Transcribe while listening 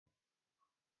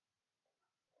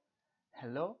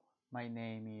Hello, my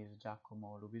name is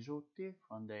Giacomo Luvisutti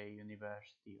from the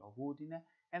University of Udine,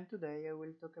 and today I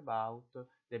will talk about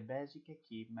the basic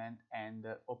equipment and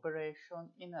operation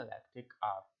in electric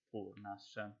arc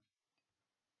furnace.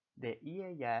 The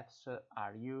EAFs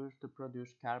are used to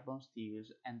produce carbon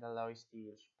steels and alloy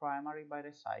steels primarily by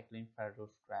recycling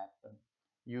ferrous scrap,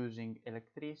 using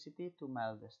electricity to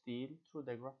melt the steel through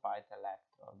the graphite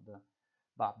electrode.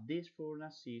 But this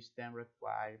furnace system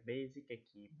requires basic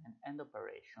equipment and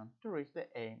operation to reach the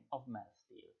aim of melt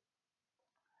steel.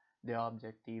 The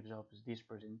objectives of this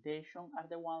presentation are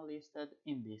the ones listed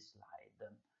in this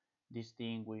slide.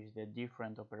 Distinguish the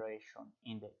different operations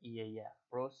in the EAF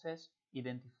process,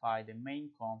 identify the main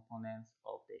components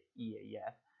of the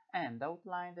EAF, and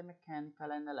outline the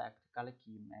mechanical and electrical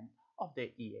equipment of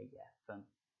the EAF.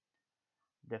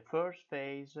 The first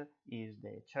phase is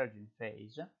the charging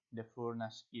phase. The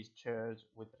furnace is charged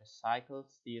with recycled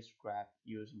steel scrap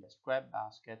using a scrap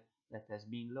basket that has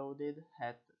been loaded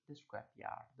at the scrap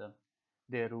yard.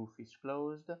 The roof is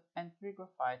closed and three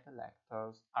graphite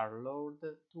electrodes are lowered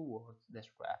towards the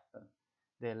scrap.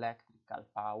 The electrical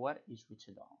power is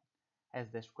switched on. As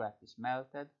the scrap is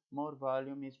melted, more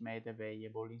volume is made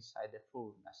available inside the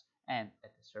furnace, and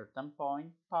at a certain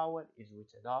point, power is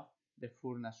switched off, the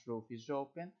furnace roof is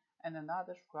open, and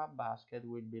another scrap basket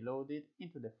will be loaded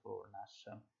into the furnace.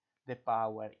 The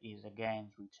power is again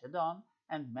switched on,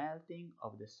 and melting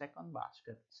of the second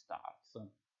basket starts.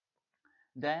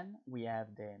 Then we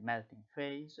have the melting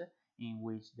phase, in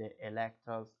which the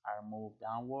electrodes are moved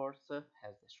downwards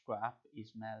as the scrap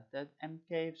is melted and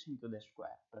caves into the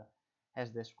scrap.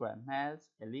 As the scrap melts,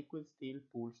 a liquid steel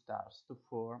pool starts to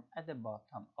form at the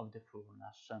bottom of the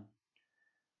furnace.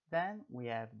 Then we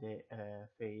have the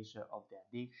phase of the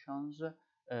addictions,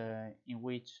 in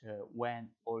which when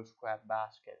all scrap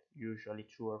baskets, usually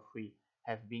 2 or 3,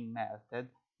 have been melted,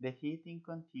 the heating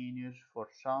continues for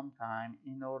some time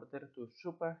in order to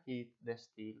superheat the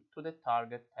steel to the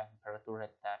target temperature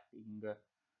at tapping.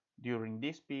 During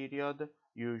this period,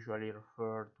 usually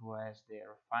referred to as the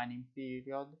refining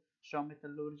period, some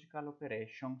metallurgical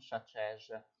operations such as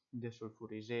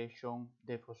desulfurization,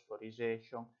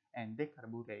 dephosphorization, and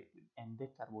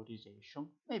decarburization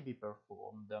may be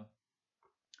performed.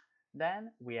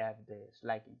 Then we have the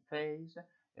slagging phase,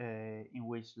 in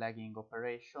which slagging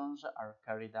operations are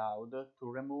carried out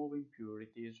to remove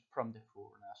impurities from the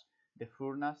furnace. The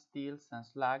furnace steels and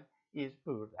slag is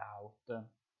poured out.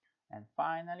 And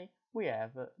finally, we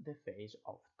have the phase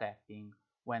of tapping.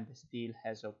 When the steel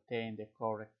has obtained the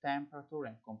correct temperature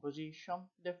and composition,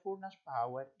 the furnace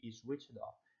power is switched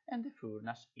off and the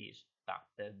furnace is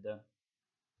tapped.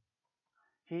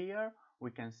 Here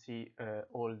we can see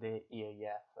all the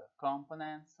EAF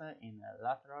components in a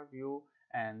lateral view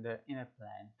and in a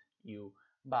plant view,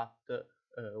 but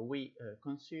we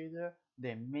consider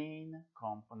the main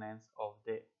components of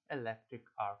the electric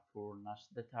arc furnace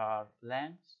that are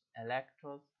lens,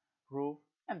 electrodes, roof,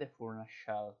 and the furnace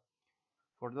shell.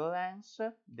 For the lens,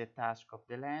 the task of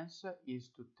the lens is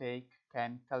to take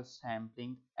chemical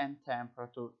sampling and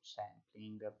temperature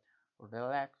sampling. For the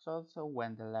electrodes,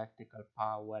 when the electrical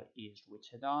power is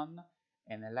switched on,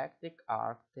 an electric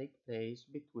arc takes place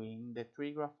between the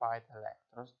 3 graphite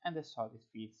electrodes and the solid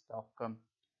feedstock.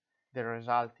 The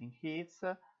resulting heat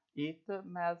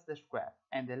melts the scrap,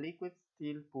 and the liquid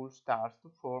steel pool starts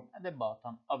to form at the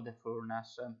bottom of the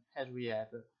furnace, as we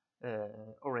have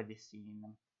already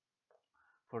seen.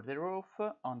 For the roof,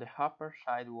 on the upper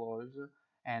side walls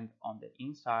and on the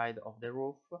inside of the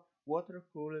roof,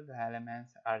 water-cooled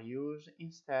elements are used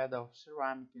instead of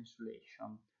ceramic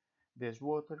insulation. These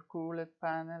water-cooled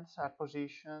panels are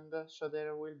positioned so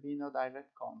there will be no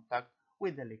direct contact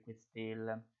with the liquid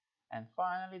steel. And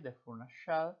finally, the furnace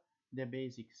shell. The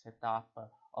basic setup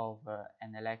of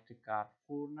an electric arc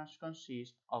furnace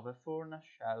consists of a furnace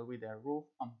shell with a roof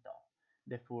on top.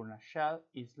 The furnace shell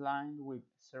is lined with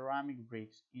ceramic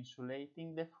bricks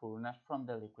insulating the furnace from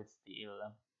the liquid steel.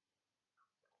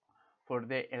 For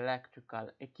the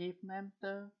electrical equipment,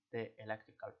 the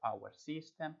electrical power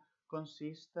system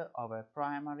consists of a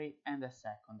primary and a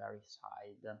secondary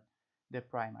side. The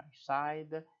primary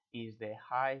side is the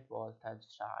high voltage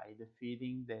side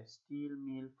feeding the steel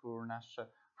mill furnace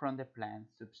from the plant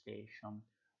substation.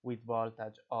 With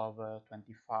voltage of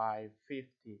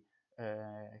 25-50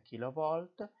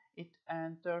 kilovolt, it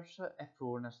enters a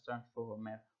furnace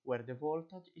transformer where the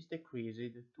voltage is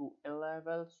decreased to a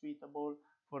level suitable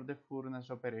for the furnace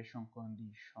operation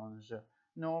conditions,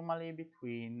 normally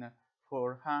between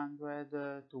 400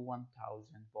 to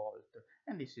 1000 volt,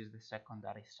 and this is the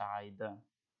secondary side.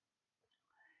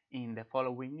 In the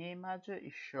following image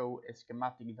is shown a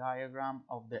schematic diagram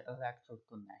of the electrode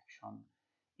connection.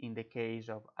 In the case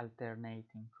of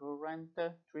alternating current,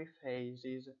 three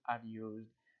phases are used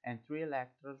and three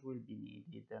electrodes will be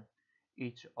needed.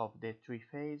 Each of the three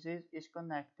phases is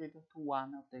connected to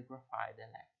one of the graphite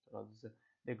electrodes.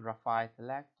 The graphite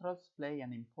electrodes play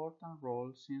an important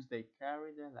role since they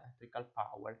carry the electrical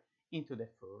power into the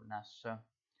furnace.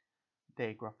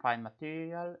 The graphite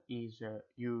material is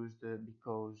used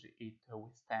because it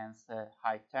withstands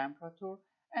high temperature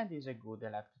and is a good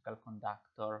electrical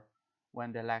conductor.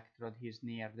 When the electrode is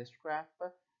near the scrap,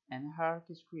 an arc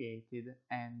is created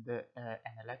and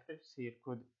an electric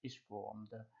circuit is formed.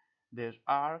 This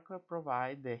arc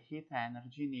provides the heat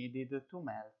energy needed to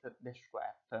melt the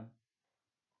scrap.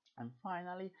 And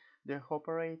finally, the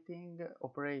operating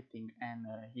an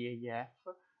EAF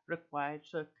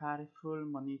requires careful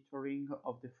monitoring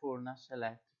of the furnace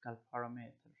electrical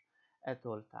parameters at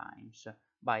all times.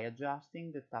 By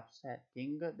adjusting the tap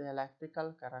setting, the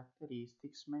electrical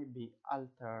characteristics may be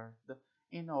altered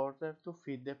in order to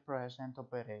fit the present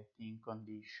operating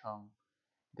condition.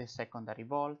 The secondary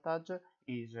voltage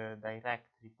is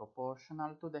directly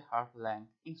proportional to the arc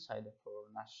length inside the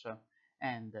furnace,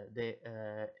 and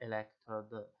the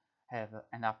electrode have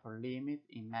an upper limit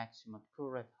in maximum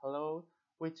current allowed,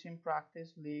 which in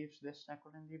practice leaves the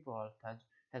secondary voltage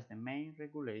as the main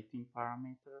regulating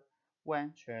parameter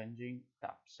when changing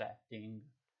tap setting.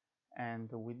 And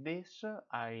with this,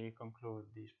 I conclude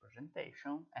this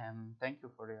presentation and thank you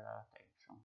for your attention.